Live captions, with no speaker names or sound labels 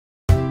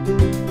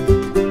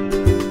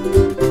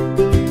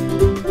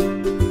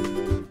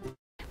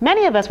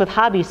Many of us with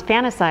hobbies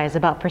fantasize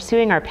about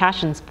pursuing our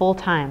passions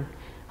full-time.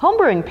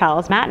 Homebrewing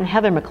pals Matt and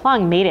Heather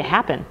McClung made it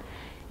happen.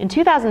 In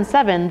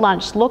 2007,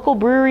 launched local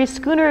brewery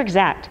Schooner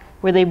EXACT,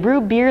 where they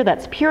brew beer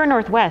that's pure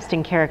Northwest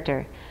in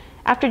character.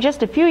 After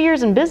just a few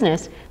years in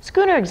business,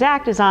 Schooner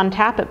EXACT is on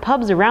tap at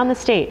pubs around the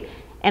state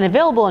and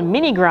available in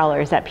mini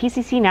growlers at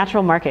PCC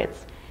Natural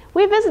Markets.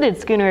 We visited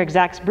Schooner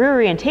EXACT's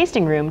brewery and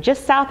tasting room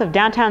just south of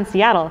downtown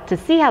Seattle to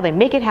see how they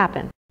make it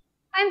happen.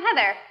 I'm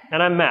Heather.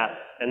 And I'm Matt,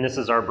 and this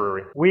is our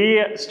brewery.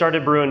 We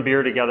started brewing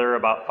beer together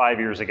about 5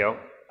 years ago,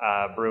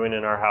 brewing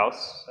in our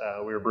house.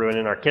 We were brewing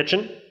in our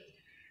kitchen,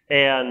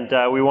 and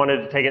we wanted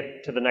to take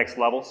it to the next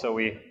level, so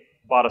we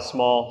bought a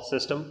small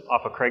system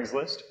off of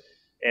Craigslist,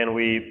 and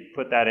we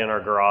put that in our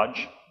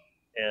garage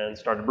and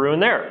started brewing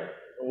there.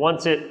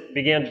 Once it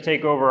began to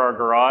take over our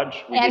garage,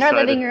 our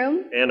living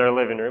room. And our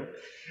living room.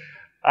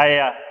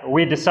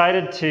 We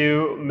decided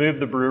to move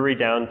the brewery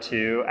down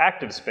to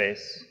active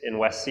space in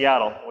West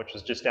Seattle, which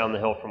was just down the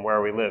hill from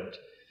where we lived.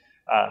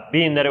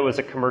 Being that it was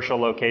a commercial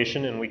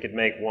location and we could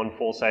make one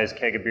full-size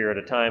keg of beer at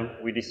a time,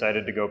 we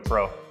decided to go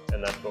pro,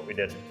 and that's what we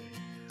did.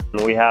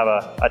 And we have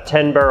a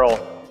 10-barrel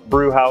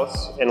brew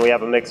house, and we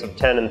have a mix of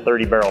 10 and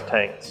 30-barrel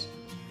tanks.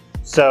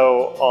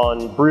 So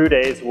on brew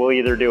days, we'll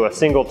either do a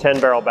single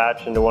 10-barrel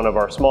batch into one of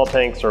our small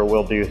tanks, or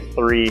we'll do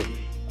 3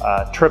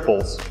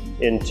 triples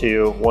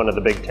into one of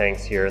the big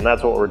tanks here, and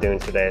that's what we're doing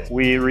today.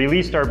 We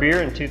released our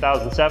beer in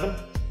 2007,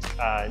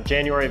 in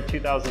January of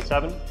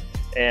 2007,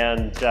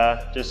 and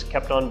just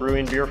kept on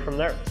brewing beer from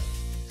there.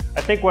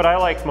 I think what I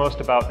like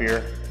most about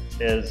beer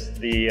is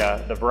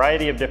the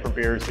variety of different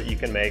beers that you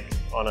can make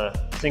on a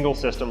single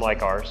system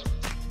like ours.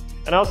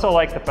 And I also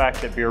like the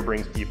fact that beer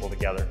brings people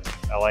together.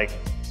 I like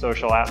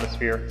social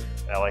atmosphere.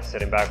 I like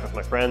sitting back with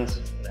my friends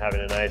and having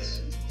a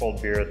nice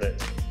cold beer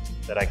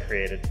that I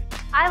created.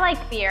 I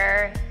like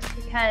beer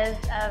because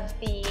of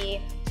the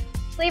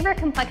flavor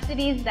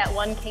complexities that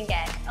one can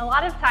get. A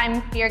lot of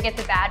times beer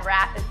gets a bad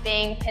rap as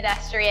being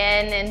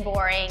pedestrian and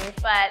boring,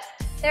 but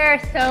there are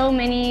so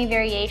many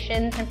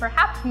variations and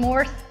perhaps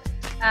more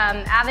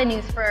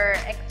avenues for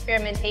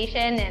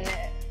experimentation and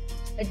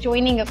a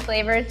joining of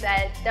flavors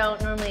that don't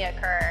normally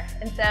occur.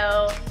 And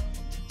so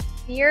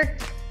beer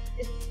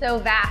is so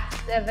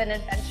vast of an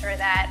adventure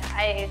that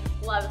I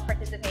love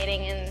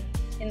participating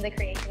in the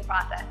creation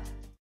process.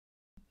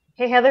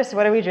 Hey Heather, so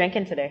what are we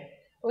drinking today?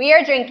 We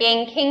are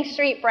drinking King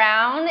Street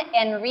Brown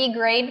and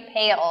Regrade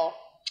Pale.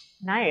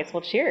 Nice,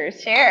 well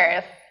cheers.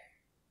 Cheers.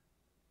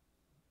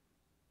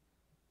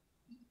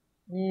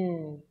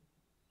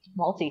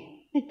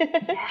 Malty.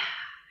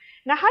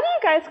 Now how do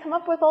you guys come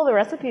up with all the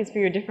recipes for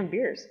your different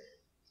beers?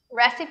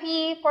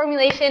 Recipe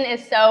formulation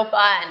is so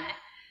fun.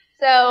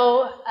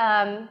 So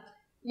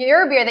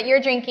your beer that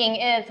you're drinking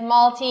is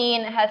malty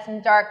and it has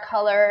some dark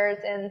colors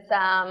and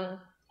some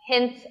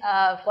hints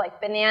of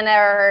like banana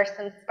or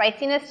some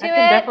spiciness to it. I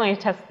can definitely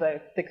test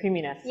the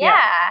creaminess.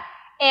 Yeah.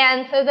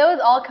 And so those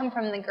all come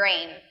from the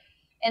grain.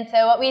 And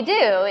so what we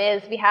do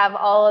is we have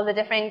all of the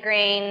different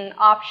grain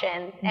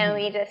options and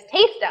we just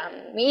taste them.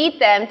 We eat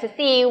them to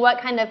see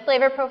what kind of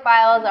flavor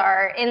profiles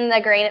are in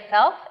the grain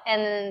itself,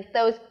 and then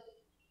those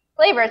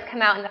flavors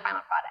come out in the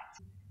final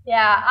product.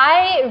 Yeah,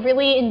 I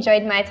really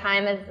enjoyed my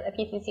time as a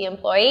PCC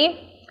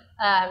employee.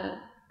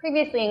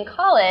 Previously in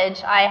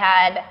college, I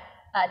had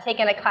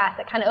taken a class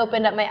that kind of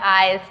opened up my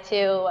eyes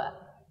to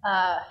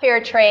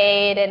fair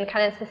trade and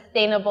kind of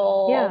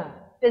sustainable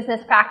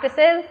business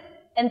practices.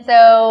 And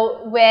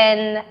so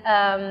when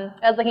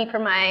I was looking for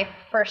my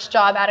first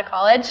job out of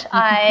college,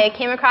 I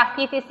came across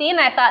PCC and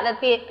I thought that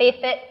they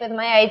fit with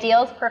my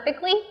ideals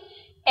perfectly.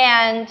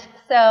 And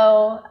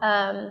so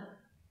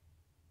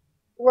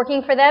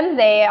working for them,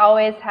 they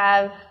always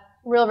have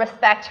real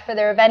respect for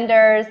their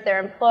vendors, their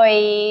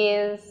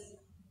employees,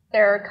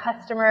 their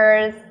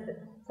customers.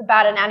 It's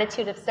about an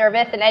attitude of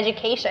service and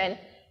education.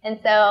 And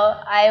so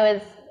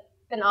I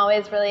been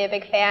always really a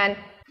big fan.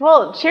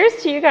 Well, cheers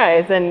to you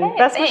guys, and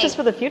best thanks. wishes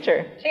for the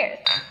future. Cheers.